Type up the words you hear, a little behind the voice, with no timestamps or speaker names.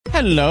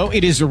Hello,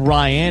 it is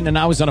Ryan, and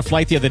I was on a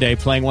flight the other day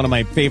playing one of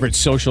my favorite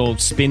social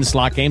spin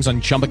slot games on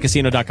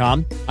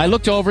ChumbaCasino.com. I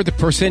looked over at the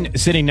person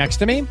sitting next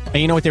to me, and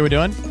you know what they were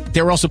doing?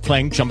 They were also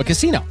playing Chumba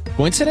Casino.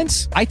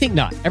 Coincidence? I think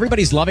not.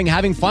 Everybody's loving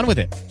having fun with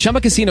it.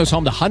 Chumba Casino is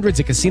home to hundreds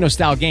of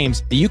casino-style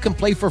games that you can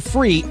play for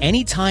free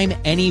anytime,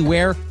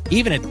 anywhere,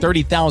 even at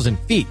 30,000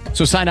 feet.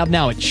 So sign up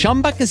now at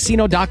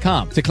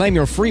ChumbaCasino.com to claim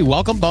your free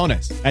welcome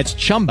bonus. That's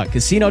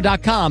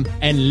ChumbaCasino.com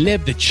and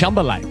live the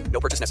Chumba life.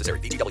 No purchase necessary.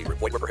 VGW.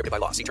 Void where prohibited by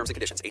law. See terms and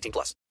conditions.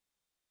 18+.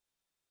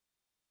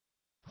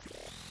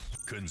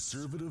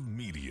 Conservative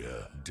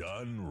media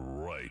done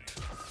right.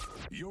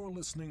 You're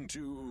listening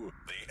to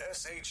the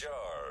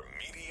SHR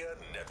Media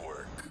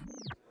Network.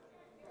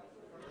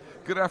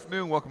 Good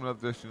afternoon. Welcome to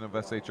another edition of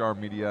SHR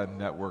Media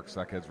Network,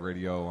 Sackheads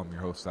Radio. I'm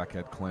your host,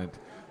 Sackhead Clint.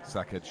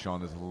 Sackhead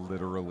Sean is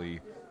literally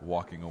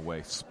walking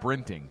away,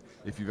 sprinting.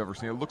 If you've ever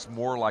seen it, it looks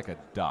more like a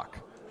duck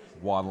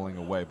waddling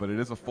away, but it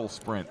is a full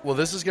sprint. Well,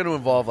 this is going to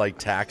involve like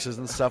taxes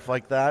and stuff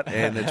like that,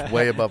 and it's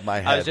way above my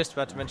head. I was just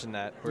about to mention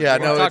that. We're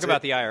going to talk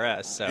about the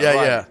IRS. So.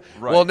 Yeah.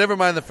 Right. Well, never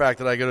mind the fact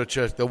that I go to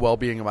check the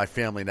well-being of my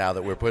family now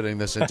that we're putting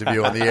this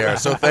interview on the air.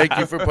 So thank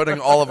you for putting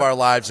all of our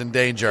lives in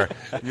danger.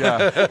 Yeah,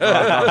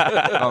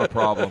 not a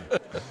problem.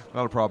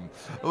 Not a problem.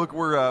 Look,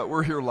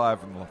 we're here live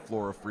from the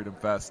Flora Freedom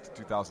Fest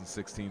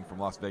 2016 from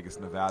Las Vegas,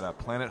 Nevada,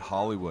 Planet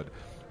Hollywood.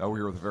 We're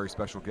here with a very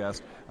special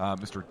guest,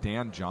 Mr.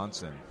 Dan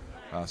Johnson.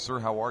 Sir,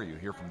 how are you?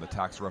 Here from the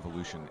Tax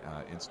Revolution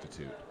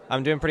Institute.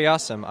 I'm doing pretty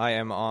awesome. I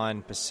am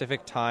on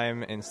Pacific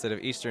time instead of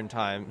Eastern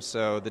time,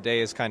 so the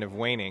day is kind of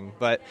waning,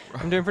 but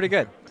I'm doing pretty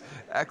good.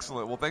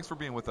 Excellent. Well, thanks for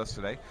being with us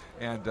today.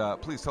 And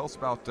please tell us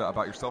about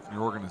yourself and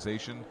your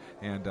organization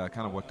and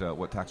kind of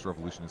what Tax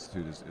Revolution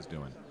Institute is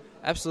doing.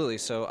 Absolutely.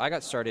 So I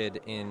got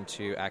started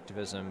into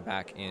activism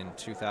back in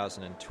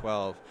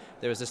 2012.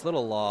 There was this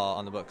little law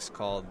on the books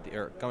called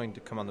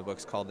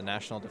the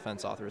National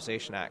Defense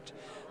Authorization Act,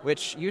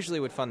 which usually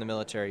would fund the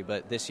military,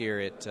 but this year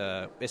it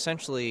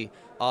essentially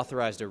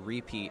authorized a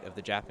repeat of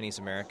the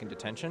Japanese-American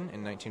detention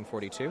in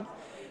 1942.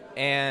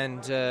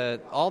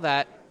 And all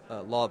that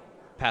law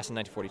passed in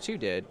 1942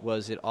 did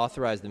was it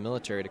authorized the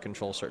military to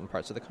control certain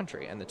parts of the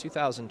country. And the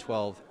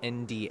 2012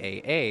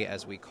 NDAA,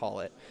 as we call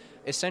it,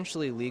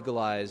 essentially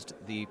legalized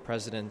the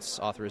president's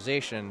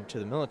authorization to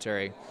the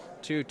military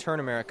to turn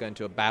America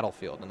into a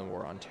battlefield in the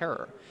war on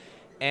terror.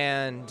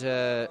 And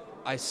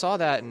I saw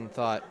that and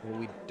thought, well,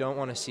 we don't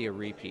want to see a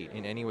repeat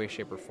in any way,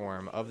 shape, or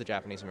form of the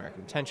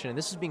Japanese-American detention, and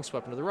this is being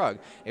swept under the rug.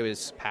 It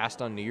was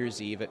passed on New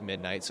Year's Eve at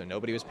midnight, so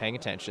nobody was paying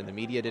attention. The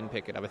media didn't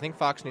pick it up. I think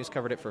Fox News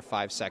covered it for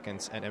 5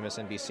 seconds, and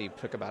MSNBC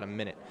took about a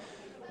minute.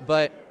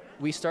 But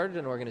we started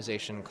an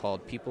organization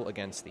called People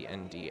Against the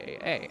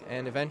NDAA,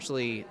 and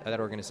eventually that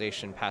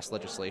organization passed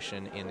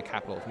legislation in the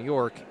capital of New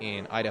York,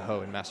 in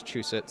Idaho, and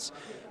Massachusetts,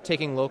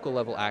 taking local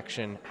level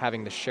action,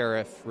 having the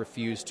sheriff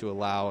refuse to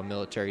allow a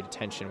military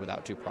detention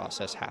without due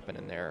process happen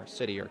in their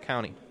city or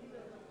county.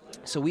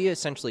 So we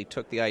essentially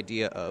took the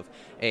idea of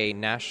a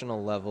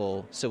national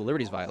level civil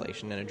liberties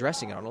violation and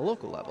addressing it on a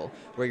local level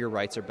where your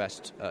rights are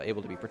best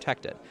able to be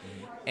protected.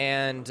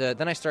 And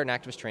then I started an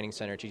activist training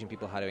center teaching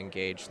people how to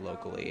engage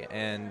locally.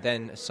 And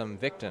then some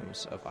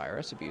victims of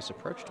IRS abuse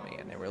approached me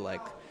and they were like,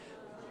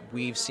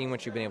 we've seen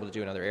what you've been able to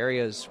do in other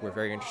areas. We're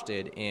very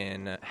interested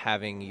in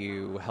having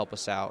you help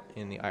us out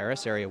in the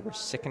IRS area. We're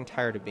sick and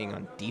tired of being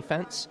on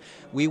defense.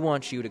 We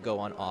want you to go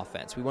on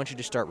offense. We want you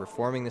to start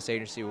reforming this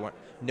agency. We want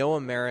no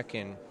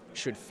American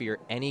should fear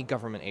any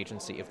government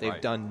agency if they've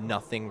done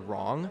nothing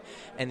wrong.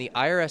 And the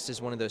IRS is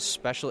one of those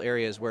special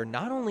areas where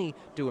not only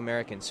do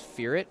Americans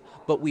fear it,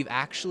 but we've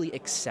actually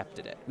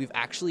accepted it. We've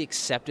actually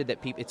accepted that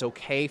it's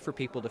okay for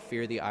people to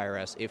fear the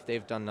IRS if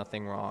they've done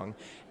nothing wrong.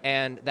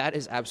 And that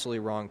is absolutely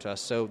wrong to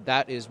us. So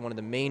that is one of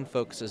the main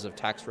focuses of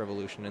Tax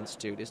Revolution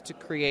Institute, is to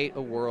create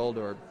a world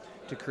or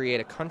to create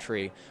a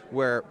country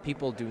where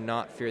people do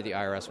not fear the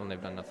IRS when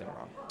they've done nothing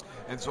wrong.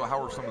 And so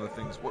how are some of the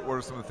things, what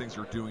are some of the things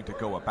you're doing to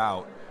go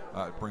about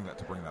bring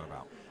that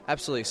about?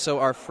 Absolutely. So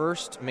our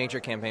first major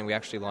campaign we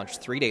actually launched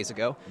 3 days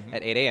ago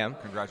at 8 a.m.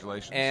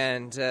 Congratulations.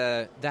 And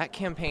that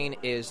campaign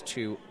is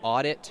to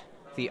audit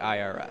the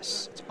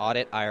IRS. It's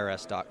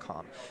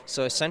auditirs.com.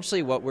 So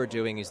essentially what we're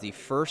doing is the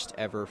first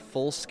ever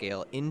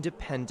full-scale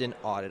independent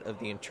audit of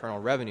the Internal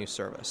Revenue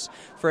Service.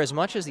 For as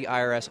much as the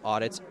IRS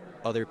audits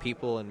other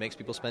people and makes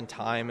people spend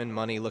time and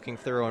money looking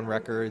through their own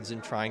records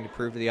and trying to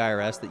prove to the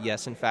IRS that,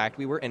 yes, in fact,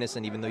 we were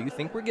innocent even though you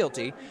think we're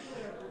guilty,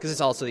 because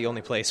it's also the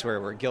only place where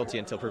we're guilty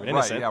until proven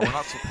innocent. Right, yeah, we're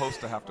not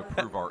supposed to have to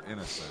prove our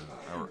innocence.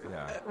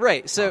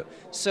 Right, so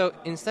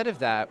instead of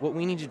that, what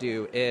we need to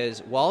do is,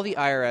 while the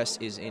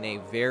IRS is in a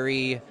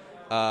very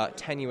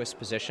tenuous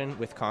position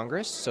with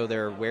Congress, so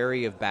they're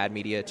wary of bad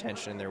media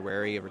attention, they're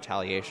wary of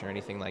retaliation or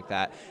anything like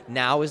that,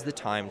 now is the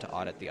time to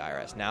audit the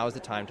IRS. Now is the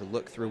time to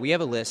look through. We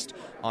have a list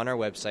on our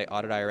website,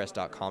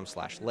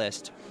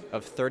 auditirs.com/list,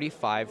 of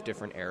 35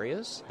 different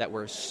areas that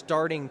we're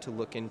starting to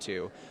look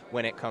into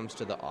when it comes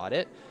to the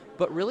audit.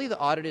 But really the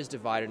audit is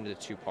divided into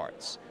two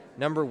parts.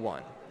 Number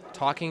one,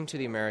 talking to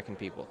the American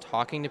people,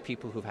 talking to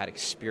people who've had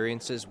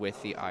experiences with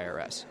the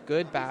IRS,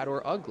 good, bad,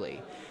 or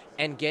ugly,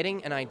 and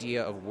getting an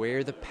idea of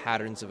where the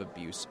patterns of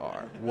abuse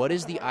are. What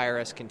is the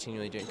IRS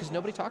continually doing? Because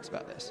nobody talks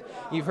about this.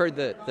 You've heard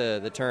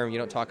the term, you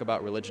don't talk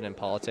about religion and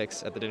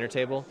politics at the dinner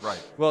table.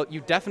 Right. Well,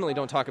 you definitely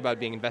don't talk about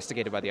being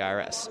investigated by the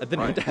IRS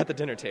at the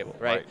dinner table,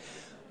 right?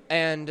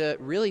 And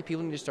really,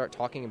 people need to start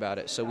talking about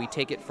it. So we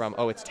take it from,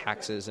 it's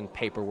taxes and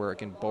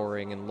paperwork and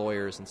boring and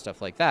lawyers and stuff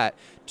like that,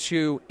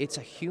 to it's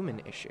a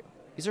human issue.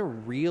 These are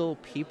real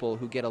people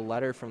who get a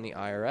letter from the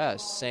IRS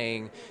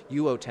saying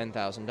you owe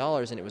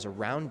 $10,000 and it was a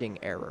rounding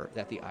error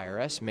that the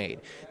IRS made.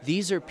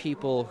 These are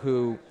people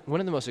who, one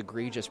of the most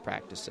egregious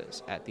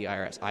practices at the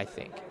IRS, I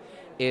think,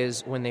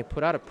 is when they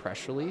put out a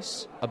press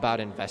release about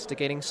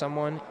investigating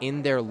someone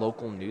in their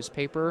local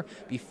newspaper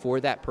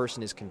before that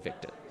person is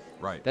convicted.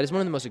 Right. That is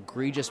one of the most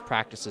egregious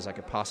practices I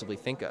could possibly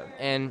think of.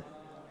 And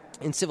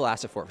in civil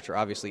asset forfeiture,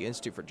 obviously,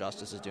 Institute for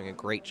Justice is doing a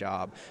great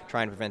job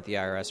trying to prevent the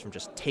IRS from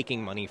just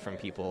taking money from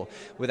people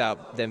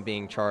without them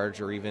being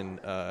charged or even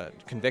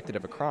convicted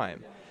of a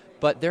crime.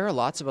 But there are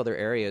lots of other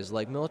areas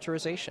like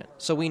militarization.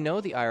 So we know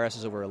the IRS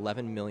has over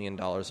 $11 million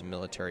in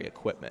military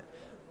equipment.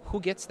 Who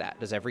gets that?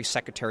 Does every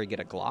secretary get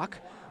a Glock?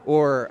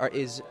 Or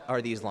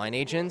are these line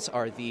agents?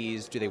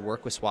 Do they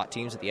work with SWAT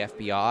teams at the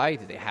FBI?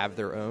 Do they have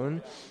their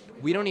own?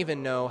 We don't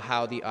even know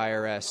how the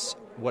IRS,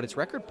 what its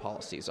record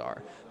policies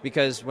are.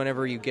 Because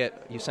whenever you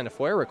send a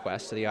FOIA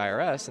request to the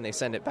IRS and they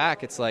send it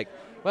back, it's like,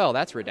 well,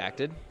 that's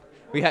redacted.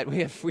 We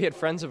had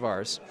friends of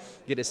ours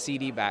get a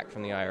CD back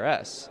from the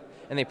IRS,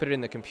 and they put it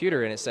in the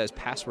computer and it says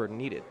password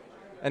needed.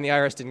 And the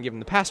IRS didn't give them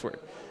the password.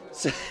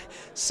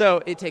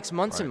 So it takes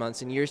months and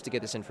months and years to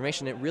get this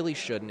information. It really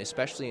shouldn't,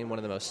 especially in one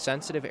of the most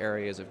sensitive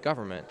areas of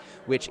government,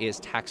 which is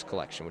tax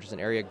collection, which is an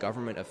area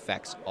government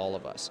affects all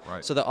of us.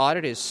 Right. So the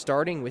audit is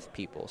starting with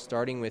people,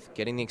 starting with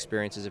getting the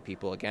experiences of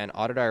people. Again,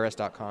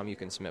 auditirs.com, you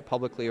can submit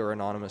publicly or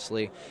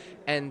anonymously.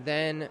 And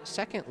then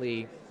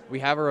secondly,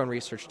 we have our own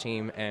research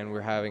team, and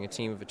we're having a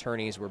team of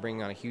attorneys. We're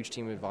bringing on a huge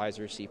team of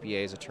advisors,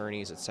 CPAs,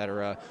 attorneys,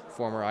 etc.,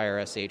 former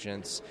IRS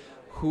agents,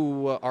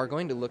 who are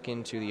going to look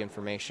into the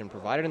information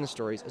provided in the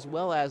stories, as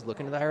well as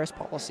look into the IRS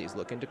policies,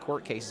 look into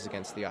court cases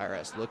against the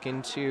IRS, look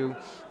into,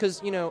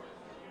 because,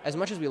 as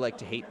much as we like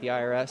to hate the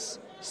IRS,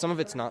 some of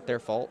it's not their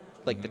fault.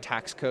 Like the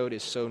tax code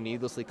is so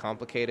needlessly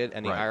complicated,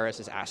 and the IRS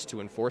is asked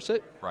to enforce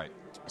it. Right.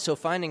 So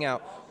finding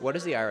out what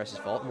is the IRS's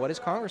fault and what is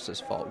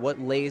Congress's fault, what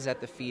lays at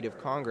the feet of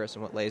Congress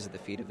and what lays at the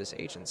feet of this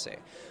agency.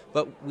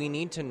 But we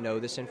need to know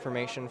this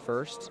information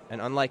first,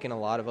 and unlike in a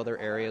lot of other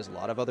areas, a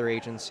lot of other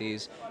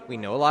agencies, we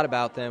know a lot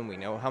about them, we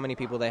know how many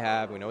people they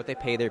have, we know what they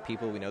pay their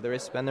people, we know where they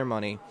spend their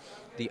money.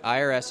 The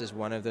IRS is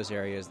one of those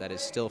areas that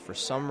is still, for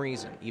some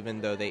reason,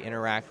 even though they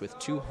interact with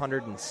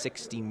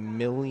 260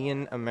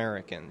 million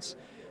Americans,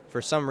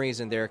 for some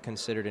reason they're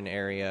considered an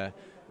area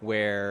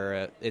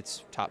where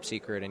it's top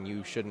secret and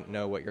you shouldn't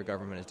know what your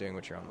government is doing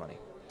with your own money.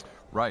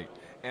 Right.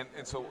 And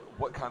so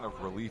what kind of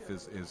relief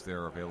is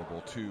there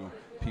available to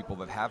people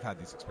that have had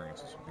these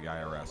experiences with the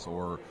IRS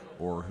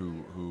or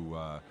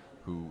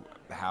who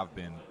have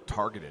been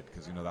targeted?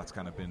 Because, that's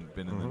kind of been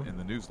in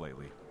the news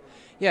lately.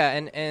 Yeah,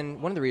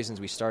 and one of the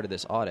reasons we started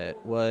this audit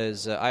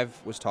was I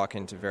was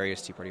talking to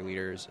various Tea Party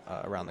leaders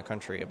around the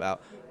country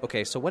about,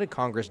 okay, so what did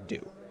Congress do?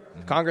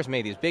 Mm-hmm. Congress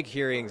made these big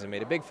hearings and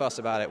made a big fuss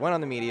about it, went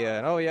on the media,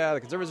 and the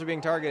conservatives are being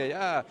targeted,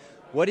 yeah.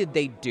 What did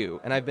they do?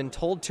 And I've been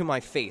told to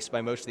my face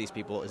by most of these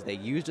people is they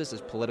used us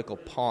as political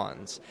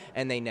pawns,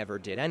 and they never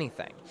did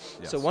anything.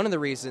 Yes. So one of the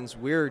reasons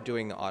we're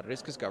doing the audit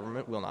is because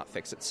government will not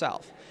fix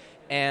itself.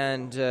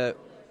 And the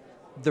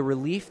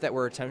relief that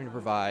we're attempting to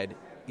provide,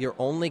 you're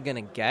only going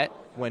to get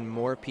when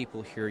more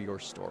people hear your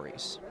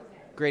stories.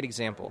 Great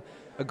example.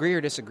 Agree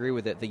or disagree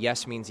with it, the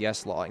yes means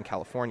yes law in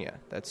California.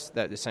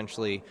 That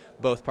essentially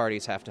both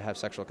parties have to have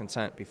sexual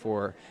consent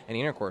before any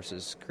intercourse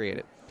is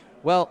created.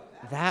 Well,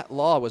 that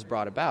law was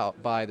brought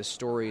about by the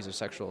stories of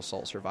sexual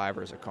assault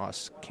survivors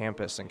across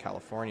campus in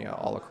California,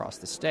 all across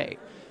the state.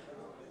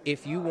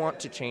 If you want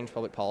to change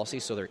public policy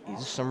so there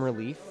is some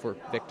relief for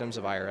victims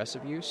of IRS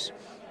abuse,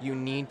 you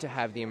need to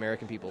have the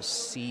American people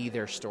see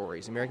their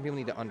stories. American people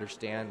need to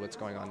understand what's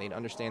going on. They need to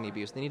understand the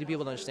abuse. They need to be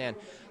able to understand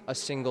a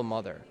single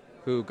mother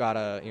who got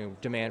a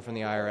demand from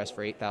the IRS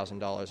for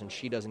 $8,000, and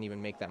she doesn't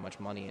even make that much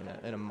money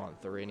in a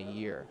month or in a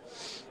year.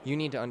 You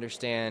need to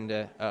understand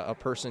a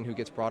person who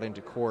gets brought into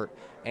court,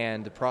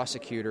 and the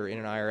prosecutor in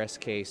an IRS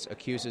case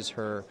accuses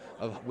her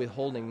of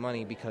withholding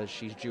money because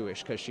she's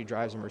Jewish, because she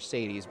drives a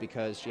Mercedes,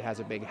 because she has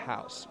a big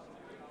house.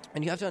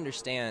 And you have to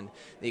understand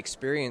the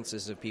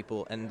experiences of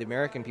people, and the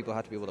American people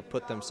have to be able to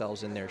put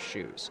themselves in their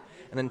shoes.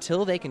 And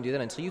until they can do that,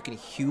 until you can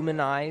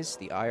humanize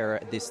the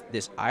IRS,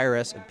 this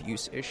IRS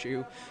abuse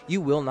issue,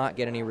 you will not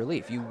get any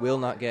relief. You will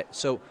not get...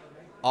 So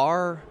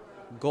our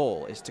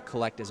goal is to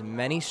collect as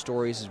many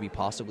stories as we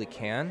possibly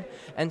can,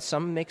 and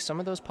make some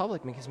of those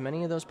public, make as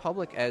many of those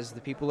public as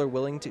the people are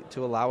willing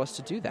to allow us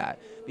to do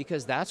that,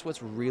 because that's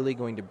what's really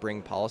going to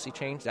bring policy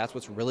change. That's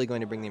what's really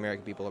going to bring the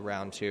American people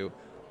around to,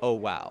 oh,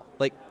 wow.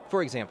 Like,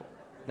 for example,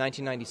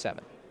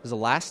 1997. This is the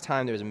last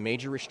time there was a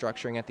major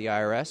restructuring at the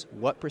IRS.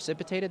 What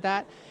precipitated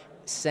that?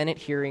 Senate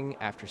hearing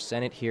after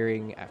Senate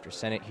hearing after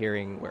Senate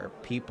hearing where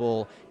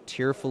people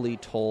tearfully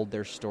told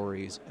their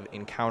stories of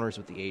encounters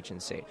with the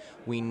agency.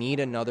 We need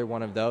another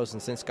one of those,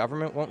 and since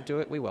government won't do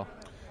it, we will.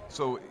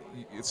 So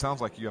it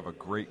sounds like you have a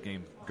great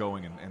game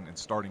going and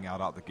starting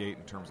out the gate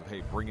in terms of,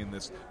 hey, bring in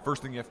this.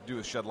 First thing you have to do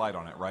is shed light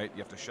on it, right? You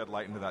have to shed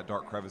light into that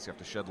dark crevice. You have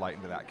to shed light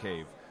into that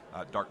cave.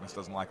 Darkness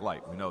doesn't like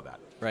light. We know that.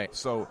 Right.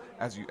 So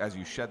as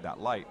you shed that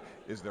light,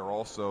 is there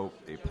also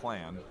a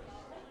plan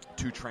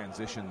to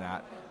transition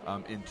that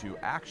into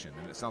action?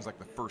 And it sounds like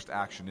the first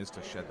action is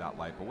to shed that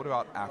light. But what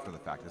about after the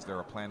fact? Is there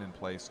a plan in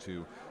place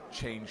to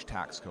change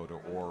tax code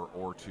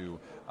or to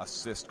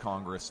assist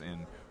Congress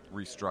in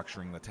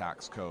restructuring the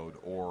tax code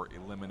or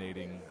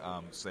eliminating,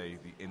 say,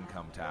 the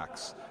income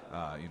tax,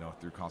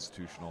 through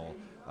constitutional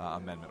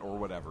amendment or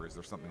whatever? Is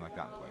there something like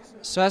that in place?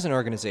 So as an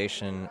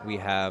organization, we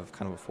have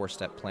kind of a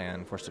four-step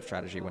plan, four-step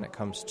strategy when it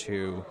comes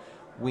to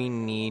we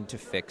need to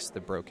fix the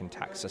broken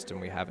tax system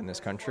we have in this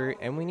country,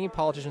 and we need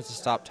politicians to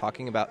stop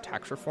talking about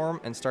tax reform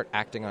and start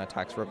acting on a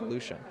tax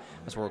revolution.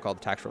 That's what we're called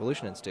the Tax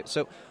Revolution Institute.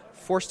 So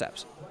 4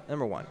 steps.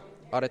 Number 1,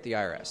 audit the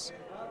IRS.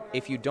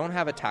 If you don't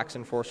have a tax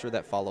enforcer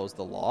that follows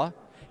the law,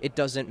 it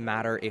doesn't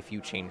matter if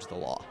you change the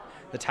law.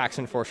 The tax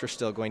enforcer is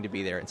still going to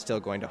be there and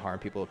still going to harm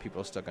people.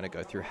 People are still going to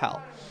go through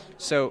hell.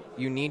 So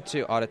you need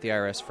to audit the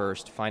IRS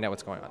first, find out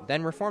what's going on.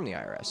 Then reform the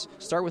IRS.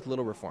 Start with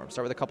little reforms.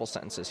 Start with a couple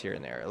sentences here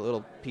and there, a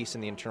little piece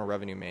in the Internal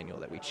Revenue Manual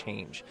that we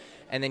change.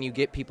 And then you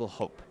get people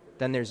hope.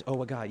 Then there's, oh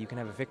my God, you can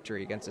have a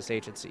victory against this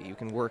agency. You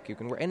can work.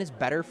 And it's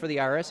better for the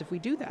IRS if we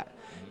do that.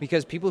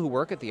 Because people who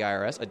work at the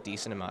IRS, a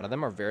decent amount of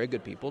them are very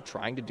good people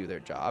trying to do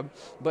their job.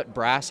 But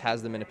brass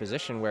has them in a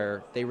position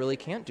where they really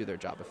can't do their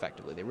job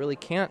effectively. They really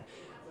can't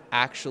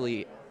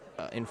actually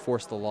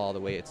enforce the law the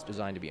way it's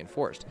designed to be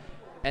enforced.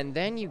 And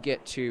then you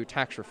get to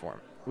tax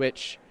reform,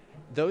 which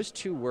those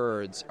 2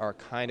 words are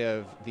kind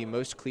of the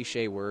most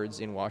cliche words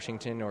in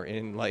Washington or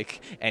in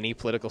like any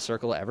political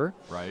circle ever.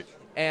 Right.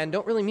 And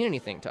don't really mean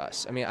anything to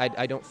us. I mean,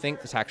 I don't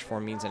think the tax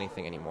reform means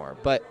anything anymore.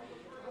 But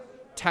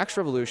tax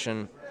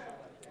revolution,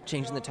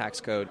 changing the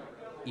tax code,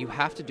 you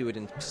have to do it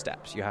in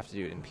steps. You have to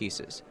do it in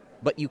pieces.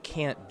 But you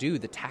can't do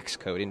the tax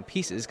code in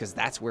pieces because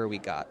that's where we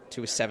got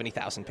to a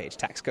 70,000-page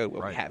tax code,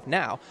 what we have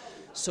now.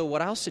 So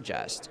what I'll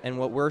suggest, and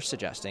what we're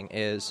suggesting,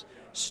 is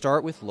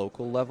start with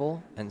local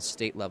level and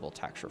state level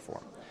tax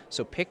reform.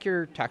 So pick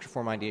your tax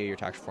reform idea, your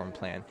tax reform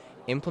plan,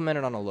 implement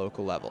it on a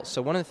local level.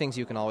 So one of the things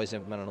you can always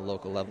implement on a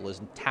local level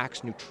is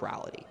tax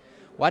neutrality.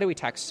 Why do we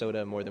tax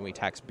soda more than we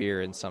tax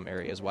beer in some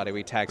areas? Why do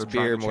we tax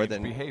beer more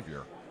than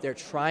behavior? They're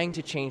trying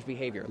to change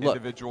behavior. Look,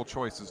 individual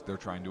choices. They're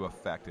trying to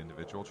affect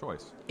individual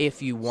choice.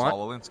 If you want,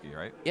 Saul Alinsky,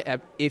 right? Yeah.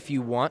 If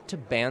you want to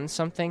ban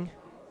something,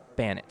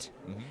 ban it.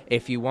 Mm-hmm.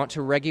 If you want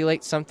to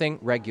regulate something,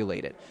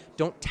 regulate it.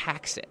 Don't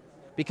tax it.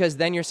 Because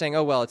then you're saying,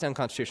 oh, well, it's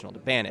unconstitutional to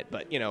ban it,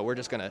 but, we're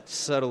just going to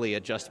subtly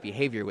adjust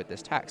behavior with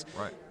this tax.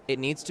 Right. It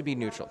needs to be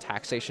neutral.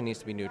 Taxation needs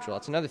to be neutral.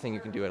 It's another thing you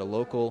can do at a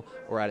local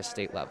or at a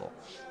state level.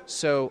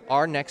 So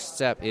our next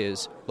step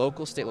is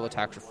local state level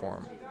tax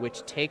reform,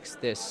 which takes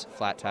this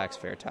flat tax,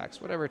 fair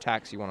tax, whatever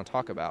tax you want to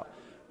talk about,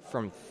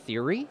 from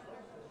theory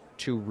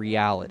to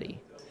reality.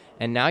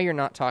 And now you're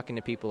not talking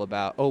to people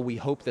about, oh, we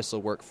hope this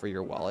will work for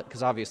your wallet,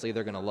 because obviously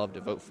they're going to love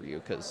to vote for you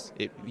because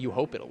you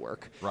hope it'll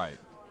work. Right.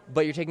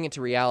 But you're taking it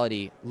to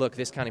reality. Look,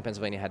 this county in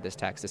Pennsylvania had this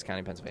tax. This county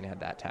in Pennsylvania had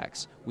that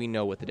tax. We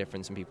know what the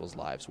difference in people's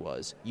lives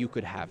was. You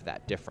could have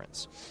that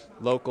difference.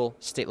 Local,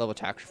 state-level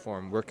tax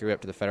reform, work your way up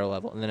to the federal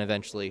level, and then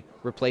eventually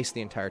replace the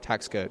entire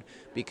tax code,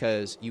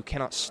 because you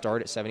cannot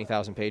start at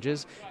 70,000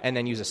 pages and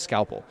then use a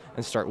scalpel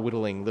and start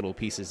whittling little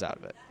pieces out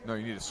of it. No,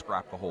 you need to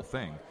scrap the whole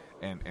thing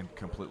and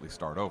completely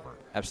start over.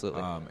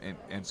 Absolutely.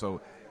 And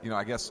so,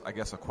 I guess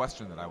a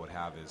question that I would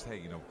have is,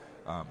 hey,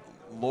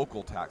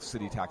 local tax,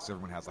 city tax,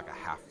 everyone has like a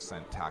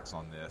half-cent tax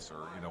on this,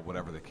 or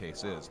whatever the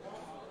case is.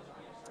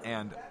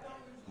 And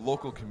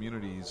local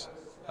communities,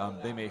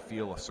 they may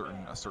feel a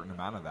certain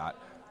amount of that.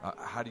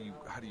 How do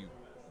you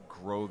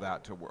grow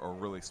that to, or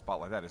really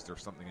spotlight that? Is there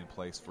something in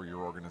place for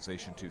your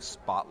organization to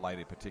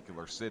spotlight a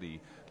particular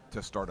city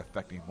to start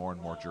affecting more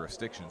and more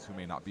jurisdictions who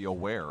may not be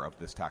aware of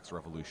this tax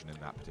revolution in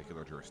that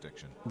particular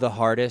jurisdiction? The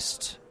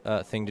hardest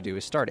thing to do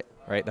is start it,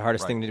 right? The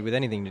hardest thing to do with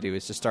anything to do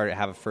is to start it,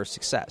 have a first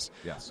success.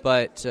 Yes.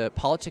 But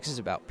politics is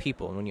about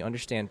people, and when you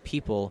understand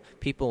people,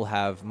 people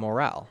have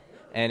morale.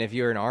 And if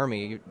you're an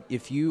army,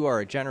 if you are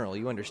a general,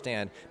 you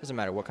understand, it doesn't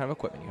matter what kind of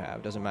equipment you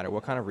have, doesn't matter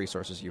what kind of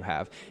resources you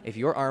have. If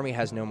your army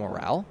has no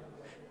morale,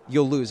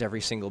 you'll lose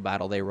every single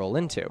battle they roll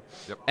into.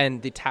 Yep.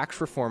 And the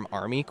tax reform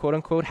army, quote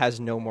unquote, has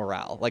no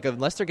morale. Like,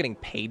 unless they're getting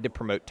paid to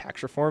promote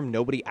tax reform,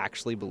 nobody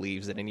actually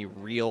believes that any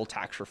real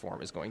tax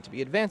reform is going to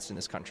be advanced in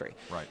this country.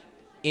 Right.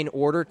 In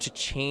order to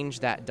change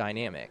that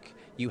dynamic,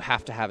 you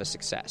have to have a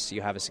success.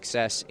 You have a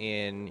success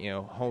in,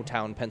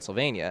 hometown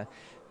Pennsylvania.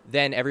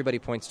 Then everybody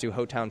points to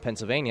Hotown,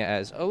 Pennsylvania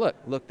as, oh,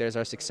 look, there's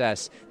our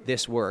success.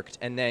 This worked.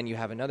 And then you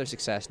have another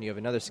success, and you have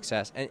another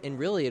success. And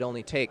really it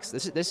only takes,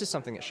 this is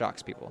something that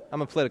shocks people.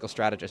 I'm a political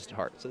strategist at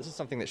heart, so this is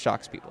something that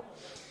shocks people.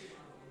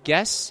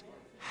 Guess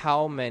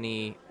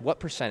what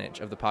percentage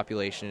of the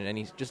population in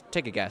any, just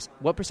take a guess,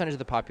 what percentage of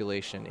the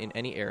population in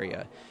any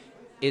area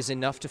is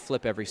enough to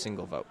flip every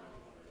single vote?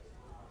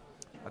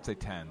 I'd say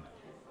 10.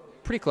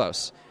 Pretty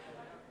close.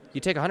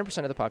 You take 100%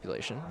 of the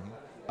population,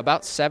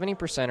 about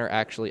 70% are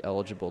actually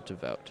eligible to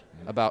vote.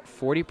 About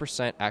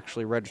 40%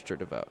 actually register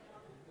to vote.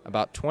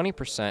 About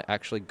 20%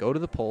 actually go to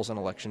the polls on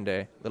election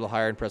day, a little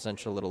higher in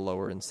presidential, a little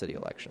lower in city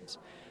elections.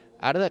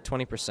 Out of that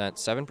 20%,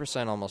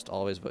 7% almost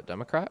always vote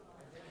Democrat.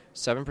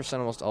 7%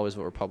 almost always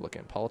vote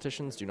Republican.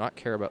 Politicians do not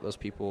care about those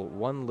people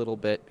one little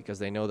bit because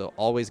they know they'll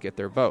always get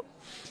their vote.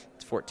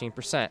 It's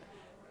 14%.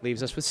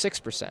 Leaves us with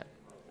 6%.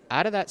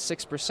 Out of that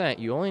 6%,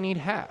 you only need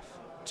half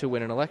to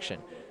win an election.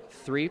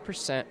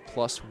 3%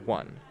 plus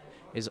 1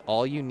 is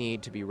all you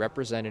need to be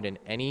represented in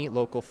any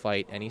local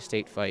fight, any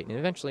state fight, and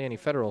eventually any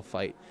federal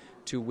fight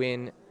to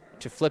win,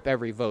 to flip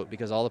every vote,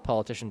 because all the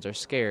politicians are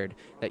scared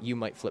that you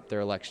might flip their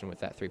election with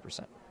that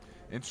 3%.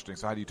 Interesting.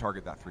 So how do you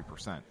target that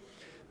 3%?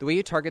 The way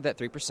you target that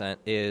 3%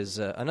 is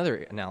another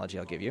analogy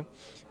I'll give you,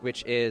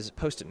 which is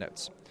Post-it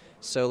notes.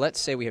 So let's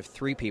say we have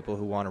 3 people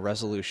who want a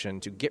resolution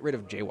to get rid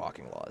of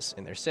jaywalking laws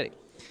in their city.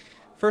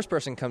 First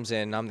person comes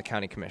in, I'm the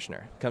county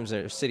commissioner,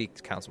 city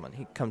councilman.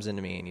 He comes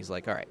into me and he's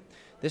like, all right,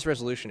 this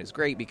resolution is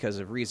great because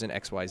of reason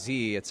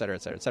XYZ, et cetera,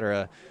 et cetera, et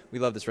cetera. We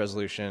love this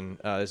resolution.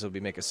 This will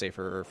make us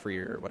safer or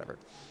freer or whatever.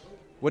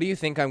 What do you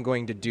think I'm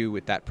going to do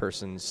with that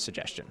person's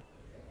suggestion?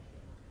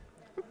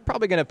 I'm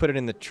probably going to put it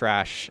in the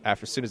trash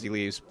as soon as he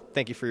leaves.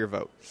 Thank you for your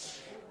vote.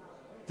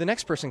 The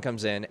next person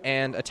comes in,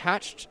 and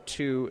attached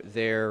to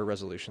their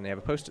resolution, they have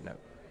a Post-it note.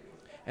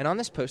 And on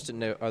this Post-it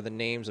note are the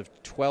names of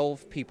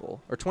 12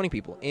 people, or 20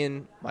 people,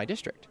 in my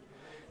district.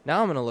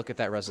 Now I'm going to look at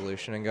that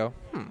resolution and go,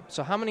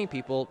 so how many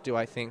people do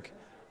I think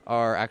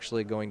are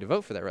actually going to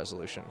vote for that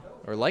resolution,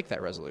 or like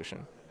that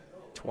resolution?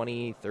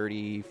 20,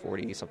 30,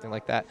 40, something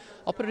like that.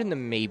 I'll put it in the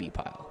maybe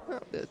pile.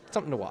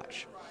 Something to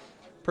watch.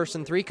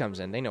 Person 3 comes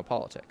in. They know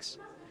politics.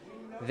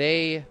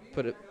 They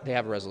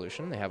have a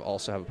resolution. They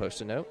also have a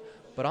Post-it note.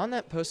 But on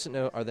that Post-it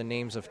note are the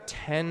names of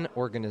 10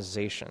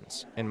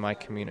 organizations in my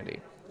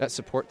community that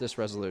support this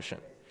resolution.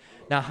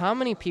 Now, how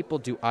many people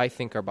do I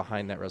think are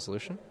behind that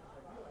resolution?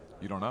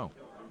 You don't know.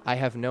 I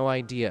have no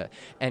idea.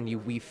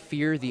 And we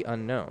fear the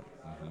unknown.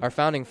 Our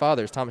founding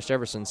fathers, Thomas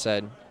Jefferson,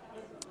 said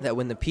that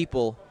when the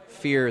people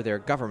fear their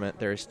government,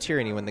 there is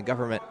tyranny. When the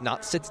government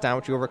not sits down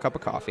with you over a cup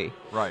of coffee,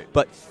 right,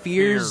 but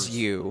fears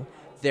you,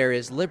 there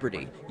is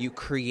liberty. You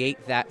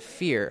create that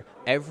fear.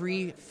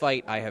 Every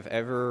fight I have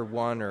ever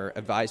won or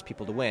advised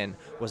people to win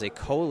was a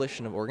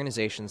coalition of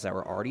organizations that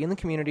were already in the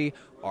community,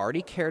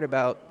 already cared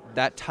about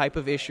that type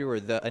of issue, or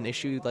an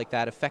issue like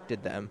that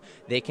affected them.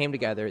 They came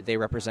together. They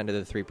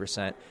represented the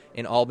 3%.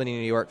 In Albany,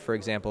 New York, for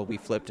example, we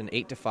flipped an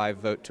 8-5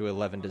 vote to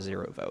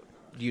 11-0 vote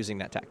using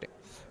that tactic.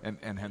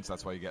 And hence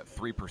that's why you get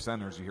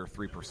 3%ers. You hear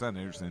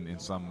 3%ers in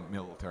some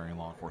military and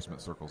law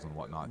enforcement circles and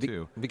whatnot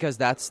too. Because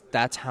that's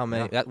how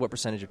many what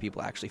percentage of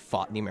people actually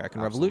fought in the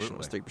American Revolution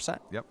was 3%.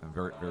 Yep, and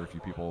very very few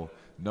people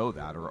know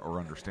that or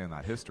understand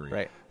that history.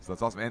 Right. So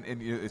that's awesome.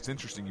 And it's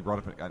interesting. You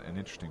brought up an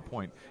interesting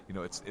point.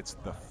 It's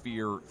the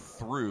fear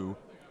through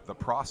the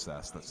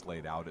process that's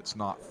laid out. It's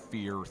not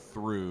fear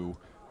through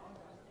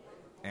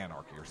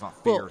anarchy, or it's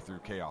not fear through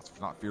chaos. It's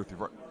not fear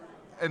through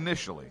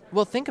initially.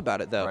 Well, think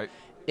about it though. Right.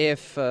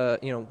 If,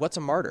 what's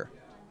a martyr?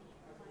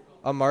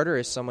 A martyr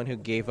is someone who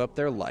gave up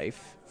their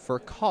life for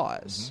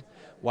cause.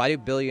 Why do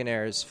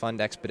billionaires fund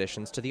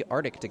expeditions to the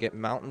Arctic to get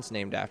mountains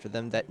named after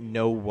them that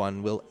no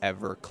one will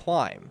ever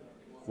climb?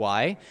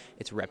 Why?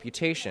 It's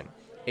reputation.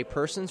 A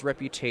person's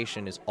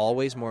reputation is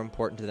always more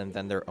important to them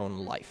than their own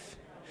life.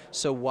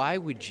 So why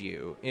would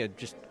you,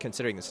 just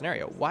considering the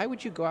scenario, why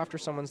would you go after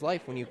someone's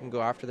life when you can go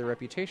after their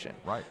reputation?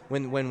 Right.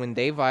 When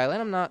they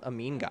violate, I'm not a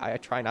mean guy. I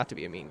try not to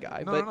be a mean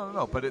guy.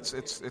 No. But it's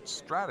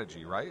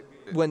strategy, right?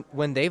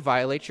 When they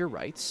violate your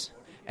rights,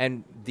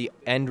 and the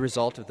end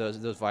result of those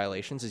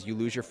violations is you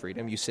lose your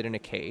freedom, you sit in a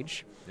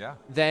cage,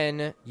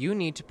 then you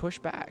need to push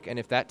back. And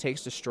if that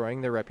takes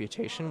destroying their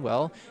reputation,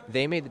 well,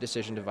 they made the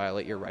decision to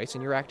violate your rights,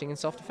 and you're acting in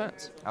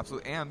self-defense.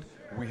 Absolutely. And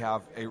we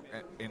have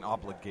an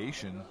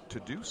obligation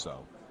to do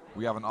so.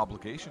 We have an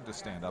obligation to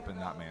stand up in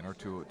that manner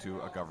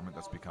to a government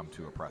that's become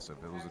too oppressive.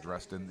 It was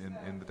addressed in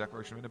the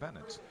Declaration of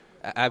Independence.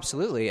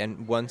 Absolutely.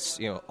 And once,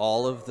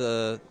 all of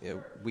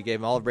we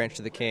gave olive branch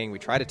to the king, we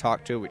tried to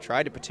talk to, we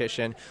tried to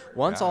petition.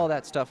 Once all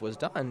that stuff was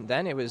done,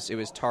 then it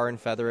was tar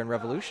and feather and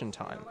revolution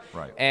time.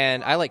 Right.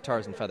 And I like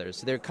tars and feathers.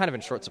 They're kind of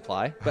in short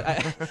supply, but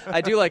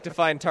I do like to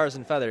find tars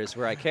and feathers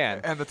where I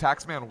can. And the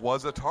taxman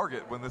was a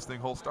target when this thing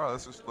whole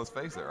started. Let's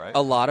face it, right?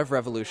 A lot of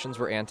revolutions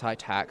were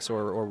anti-tax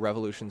or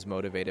revolutions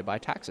motivated by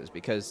taxes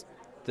because,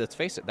 let's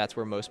face it, that's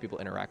where most people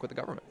interact with the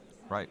government.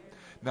 Right.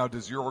 Now,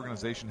 does your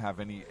organization have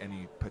any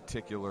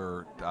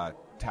particular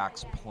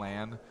tax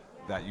plan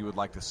that you would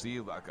like to see,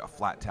 like a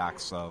flat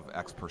tax of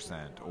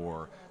X%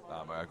 or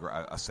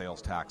a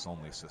sales tax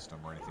only system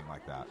or anything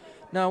like that?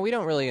 No, we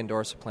don't really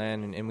endorse a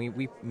plan, and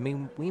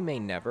we may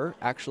never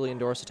actually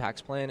endorse a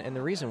tax plan. And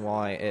the reason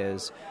why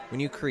is when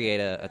you create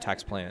a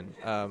tax plan,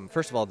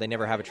 first of all, they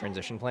never have a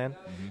transition plan.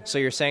 Mm-hmm. So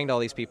you're saying to all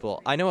these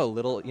people, I know a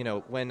little,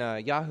 when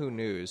Yahoo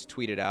News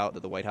tweeted out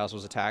that the White House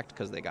was attacked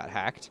because they got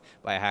hacked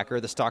by a hacker,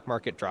 the stock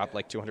market dropped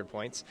like 200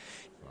 points.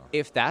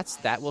 If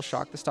that will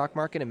shock the stock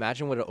market,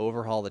 imagine what an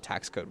overhaul the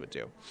tax code would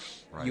do.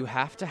 Right. You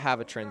have to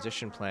have a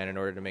transition plan in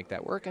order to make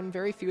that work, and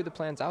very few of the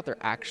plans out there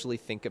actually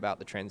think about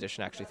the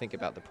transition, actually think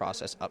about the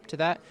process up to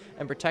that,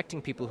 and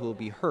protecting people who will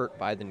be hurt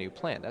by the new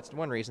plan. That's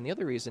one reason. The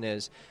other reason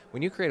is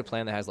when you create a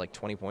plan that has like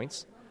 20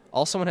 points,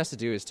 all someone has to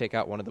do is take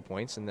out one of the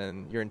points, and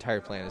then your entire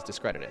plan is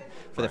discredited.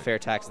 For the fair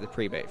tax, the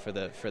prebate, for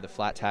the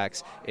flat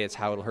tax, it's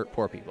how it'll hurt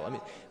poor people. I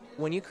mean,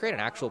 when you create an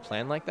actual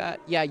plan like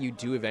that, yeah, you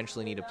do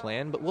eventually need a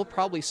plan, but we'll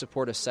probably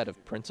support a set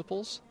of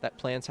principles that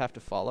plans have to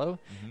follow,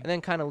 and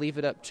then kind of leave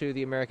it up to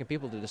the American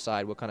people to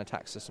decide what kind of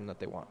tax system that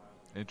they want.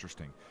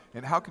 Interesting.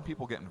 And how can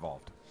people get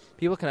involved?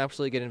 People can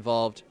absolutely get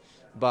involved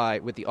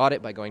with the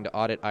audit by going to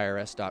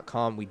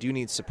auditirs.com. We do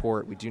need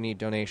support. We do need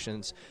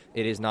donations.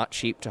 It is not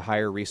cheap to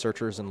hire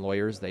researchers and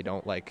lawyers. They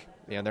don't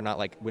they're not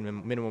like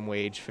minimum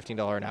wage,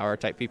 $15 an hour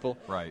type people.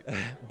 Right.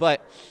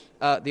 But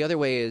the other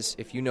way is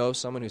if you know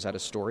someone who's had a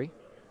story,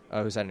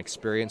 who's had an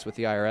experience with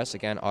the IRS,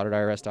 again,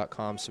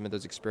 auditirs.com, submit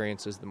those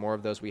experiences. The more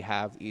of those we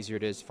have, the easier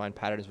it is to find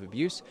patterns of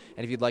abuse.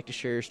 And if you'd like to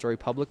share your story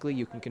publicly,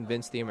 you can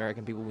convince the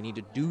American people we need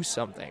to do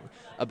something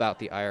about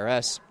the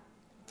IRS.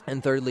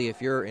 And thirdly,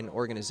 if you're an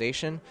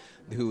organization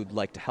who would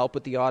like to help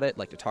with the audit,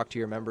 like to talk to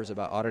your members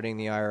about auditing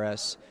the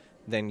IRS,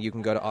 then you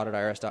can go to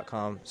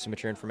auditirs.com,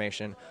 submit your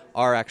information.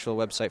 Our actual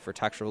website for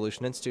Tax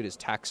Revolution Institute is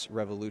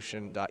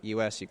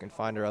taxrevolution.us. You can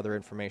find our other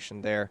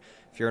information there.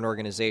 If you're an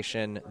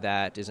organization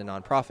that is a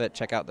nonprofit,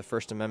 check out the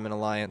First Amendment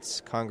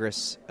Alliance.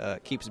 Congress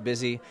keeps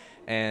busy,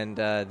 and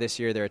this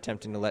year they're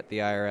attempting to let the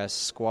IRS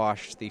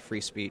squash the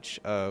free speech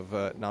of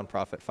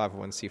nonprofit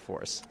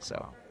 501c4s.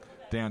 So,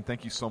 Dan,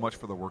 thank you so much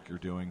for the work you're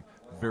doing.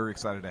 Very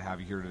excited to have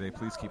you here today.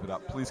 Please keep it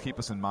up. Please keep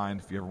us in mind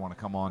if you ever want to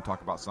come on,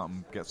 talk about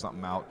something, get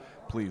something out.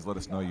 Please let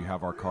us know you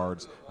have our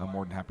cards. I'm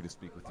more than happy to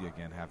speak with you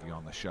again, have you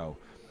on the show.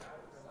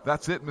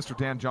 That's it, Mr.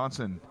 Dan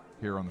Johnson,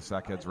 here on the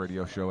Sackheads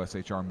Radio Show,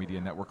 SHR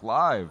Media Network,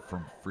 live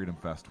from Freedom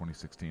Fest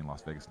 2016,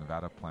 Las Vegas,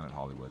 Nevada, Planet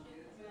Hollywood.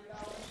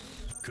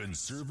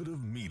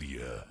 Conservative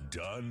media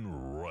done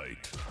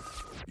right.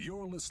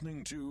 You're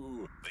listening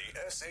to the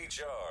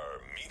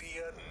SHR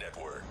Media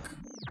Network.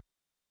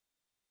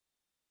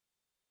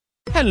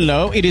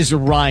 Hello, it is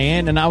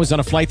Ryan, and I was on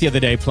a flight the other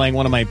day playing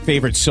one of my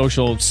favorite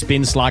social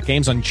spin slot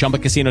games on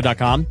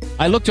ChumbaCasino.com.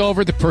 I looked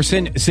over at the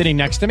person sitting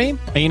next to me,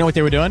 and you know what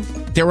they were doing?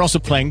 They were also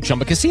playing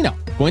Chumba Casino.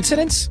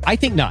 Coincidence? I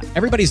think not.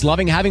 Everybody's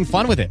loving having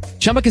fun with it.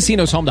 Chumba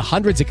Casino is home to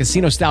hundreds of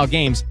casino-style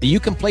games that you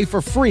can play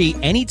for free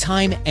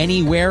anytime,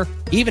 anywhere,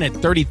 even at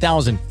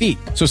 30,000 feet.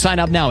 So sign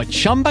up now at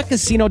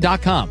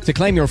ChumbaCasino.com to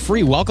claim your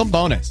free welcome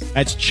bonus.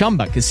 That's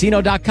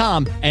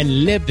ChumbaCasino.com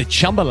and live the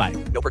Chumba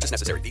life. No purchase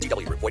necessary.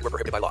 VGW. Void where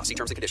prohibited by law. See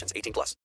terms and conditions. 18+.